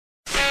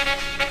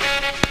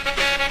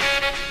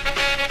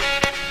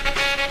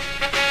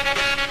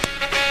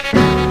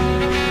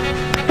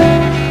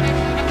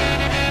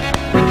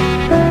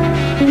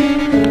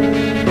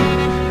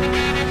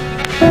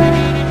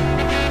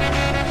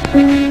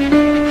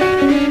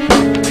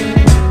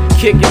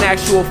Kicking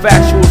actual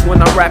factuals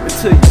when I'm rapping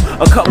to you.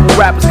 A couple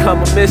rappers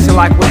come missing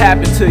like what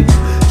happened to you.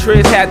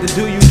 Trizz had to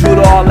do you due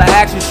to all the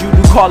actions you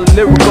do. Call it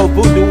lyrical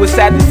voodoo. It's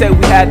sad to say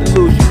we had to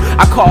lose you.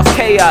 I cause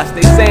chaos,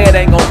 they say it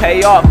ain't gon'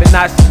 pay off, and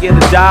I should get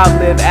a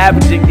job, live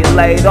average and get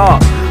laid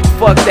off.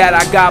 Fuck that,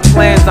 I got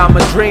plans, I'm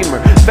a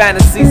dreamer.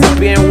 Fantasies of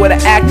being with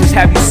an actress,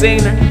 have you seen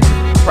her?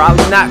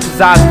 Probably not,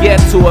 cause I've yet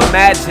to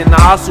imagine.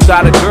 I also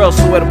got a girl,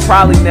 so it'll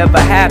probably never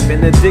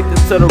happen. Addicted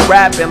to the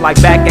rapping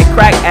like back at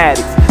crack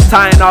addicts.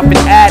 Tying off in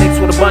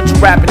addicts with a bunch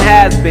of rapping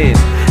has-beens.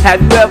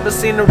 Have you ever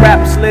seen a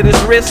rapper slit his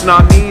wrist?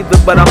 Not me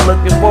either, but I'm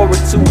looking forward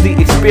to the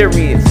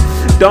experience.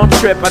 Don't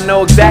trip, I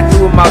know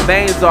exactly what my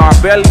veins are.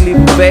 Barely leave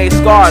a vague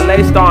scar,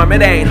 laced arm,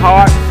 it ain't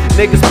hard.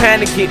 Niggas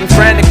panic, getting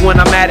frantic when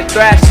I'm at it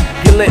thrashing.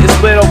 Get lit and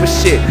split over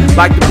shit,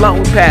 like the blunt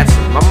we passing.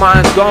 My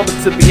mind's gone,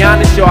 but to be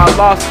honest, yo, I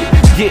lost it.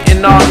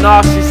 Getting all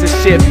nauseous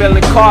and shit,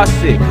 feeling car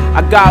sick.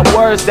 I got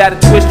words that'll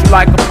twist you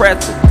like a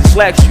pretzel.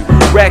 Flex you,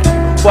 wreck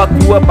you, fuck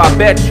you up, I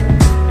bet you.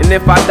 And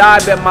if I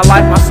die, bet my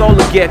life, my soul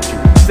will get you.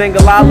 Sing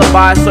a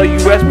lullaby so you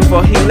rest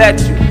before he let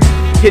you.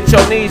 Hit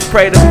your knees,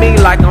 pray to me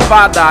like I'm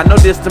Father. I know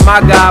this to my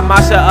God,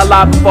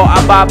 mashallah before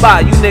I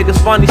bye-bye. You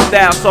niggas funny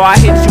style, so I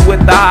hit you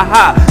with the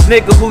ha-ha.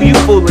 Nigga, who you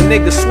fooling?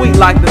 Nigga sweet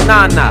like the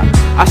nana.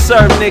 I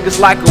serve niggas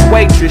like a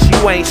waitress,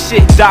 you ain't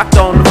shit, doctor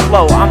on the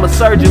floor. I'm a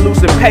surgeon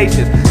losing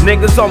patience.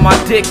 Niggas on my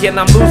dick and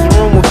I'm losing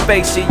room with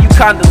face shit. You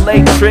kinda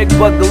late trick,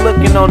 but good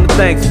looking on the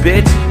things,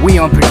 bitch. We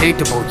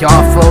unpredictable,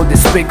 y'all flow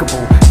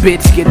despicable.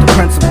 Bitch, get the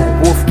principle,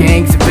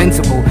 Wolfgang's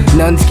invincible.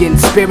 Nuns getting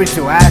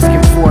spiritual,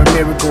 asking for a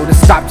miracle to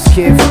stop this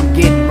kid from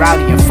getting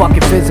rowdy and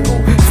fucking physical.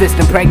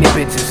 Fisting pregnant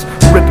bitches,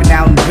 ripping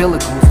out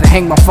umbilicals to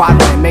hang my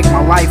father and make my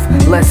life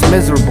less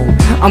miserable.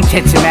 I'm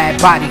catching mad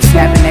bodies,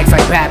 snapping necks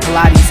like bad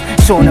Pilates.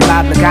 Showing them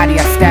out Bugatti,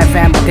 I stab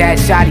fam with dad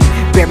shotty.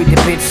 Buried the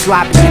bitch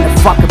sloppy in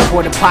the fucking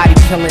porta potty.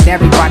 Killing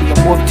everybody,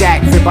 I'm Wolf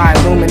Jack, fit by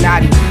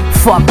Illuminati.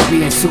 Fuck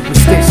being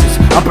superstitious,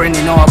 I'm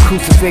burning all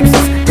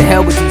crucifixes. The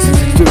hell with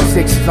Jesus and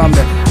jurisdictions. I'm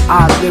the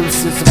odd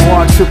lyricist of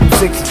all triple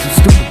sixes. You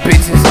stupid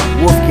bitches,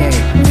 Wolfgang,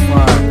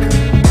 fuck.